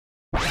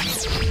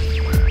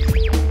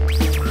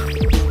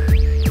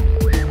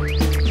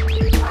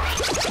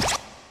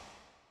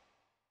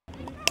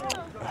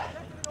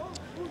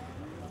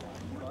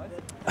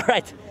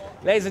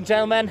Ladies and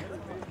gentlemen,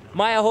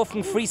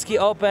 Mayrhofen Freeski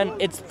Open.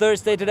 It's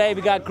Thursday today.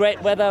 We got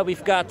great weather.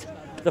 We've got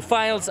the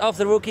finals of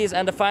the rookies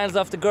and the finals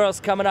of the girls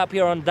coming up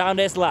here on Down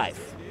Days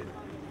Live.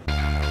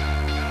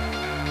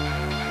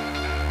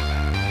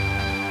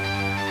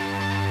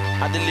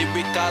 At the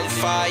lyrical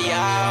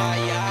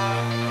fire.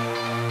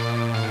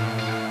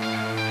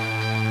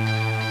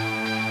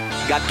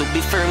 Got to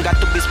be firm, got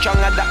to be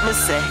stronger, that me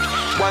say.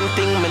 One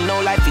thing me know,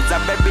 life is a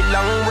very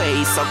long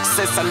way.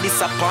 Success and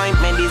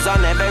disappointment is on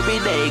every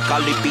day.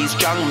 Call it be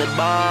strong, me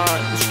born,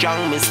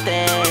 strong me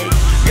stay.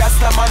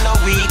 Rasta man a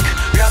weak,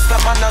 Rasta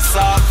man a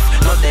soft.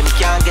 No them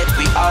can't get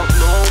we out,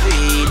 no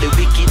way. The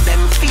wicked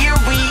them fear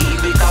we,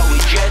 because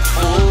we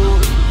dreadful.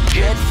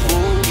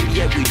 Dreadful,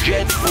 yeah we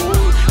dreadful.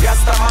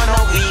 Rasta man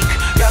a weak,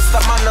 Rasta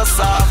man a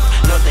soft.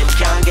 No them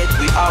can't get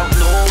we out,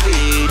 no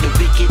way. The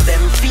wicked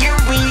them fear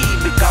we,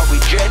 because we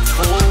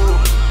dreadful.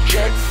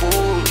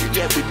 Dreadful,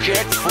 yeah we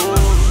dreadful.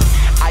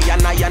 I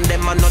and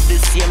them are not the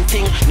same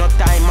thing. No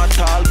time at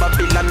all,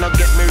 Babylon no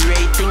get me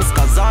ratings.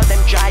 Cause all them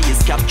try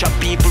is capture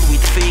people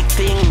with fake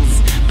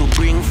things to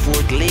bring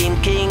forth lame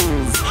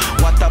kings.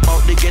 What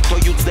about the ghetto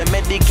youths, the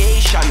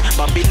medication?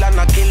 Babylon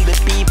a kill the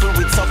people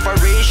with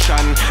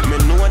sufferation. Me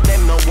know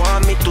them no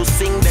want me to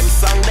sing them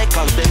song there.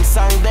 Cause them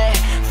song there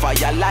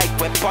fire like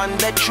weapon.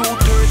 The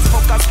truthers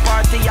focus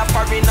party a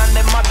foreign and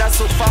them mother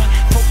suffer.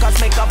 Focus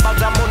make a bag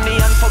of money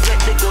and forget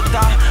the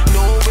gutter.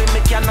 No way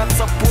me cannot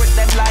support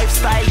them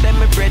lifestyle. Them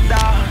me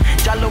brother,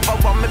 Jah love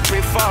what me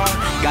prefer.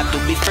 Got to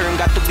be firm,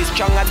 got to be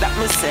stronger, that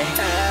me say.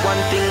 One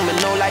thing me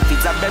know, life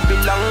is a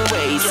very long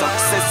way.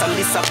 Success and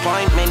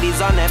disappointment is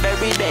on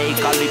every day.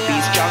 Call it be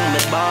strong,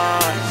 me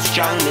born,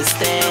 strong me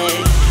stay.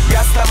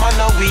 Rasta man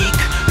a weak,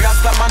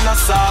 Rasta man a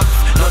soft.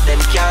 No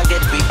them can't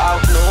get we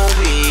out, no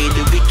way.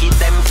 The wicked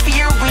them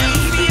fear we,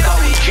 because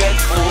we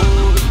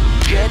dreadful.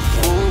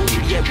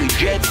 Dreadful, yeah we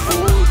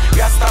dreadful.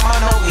 Rasta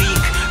man a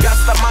weak,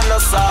 Rasta man a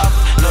soft.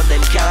 No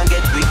them can't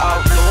get we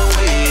out, no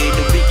way.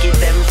 The wicked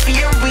them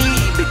fear we,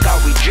 because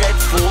we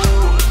dreadful.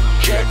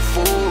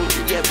 Dreadful,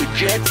 yeah we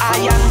dreadful.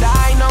 I and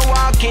I now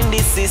walk in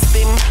this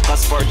system.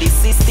 Cause for this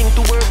system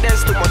to work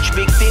there's too much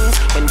victims.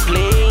 When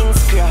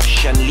planes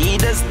crash and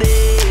leaders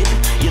dead,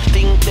 you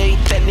think they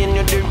telling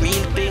you the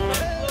real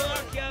thing.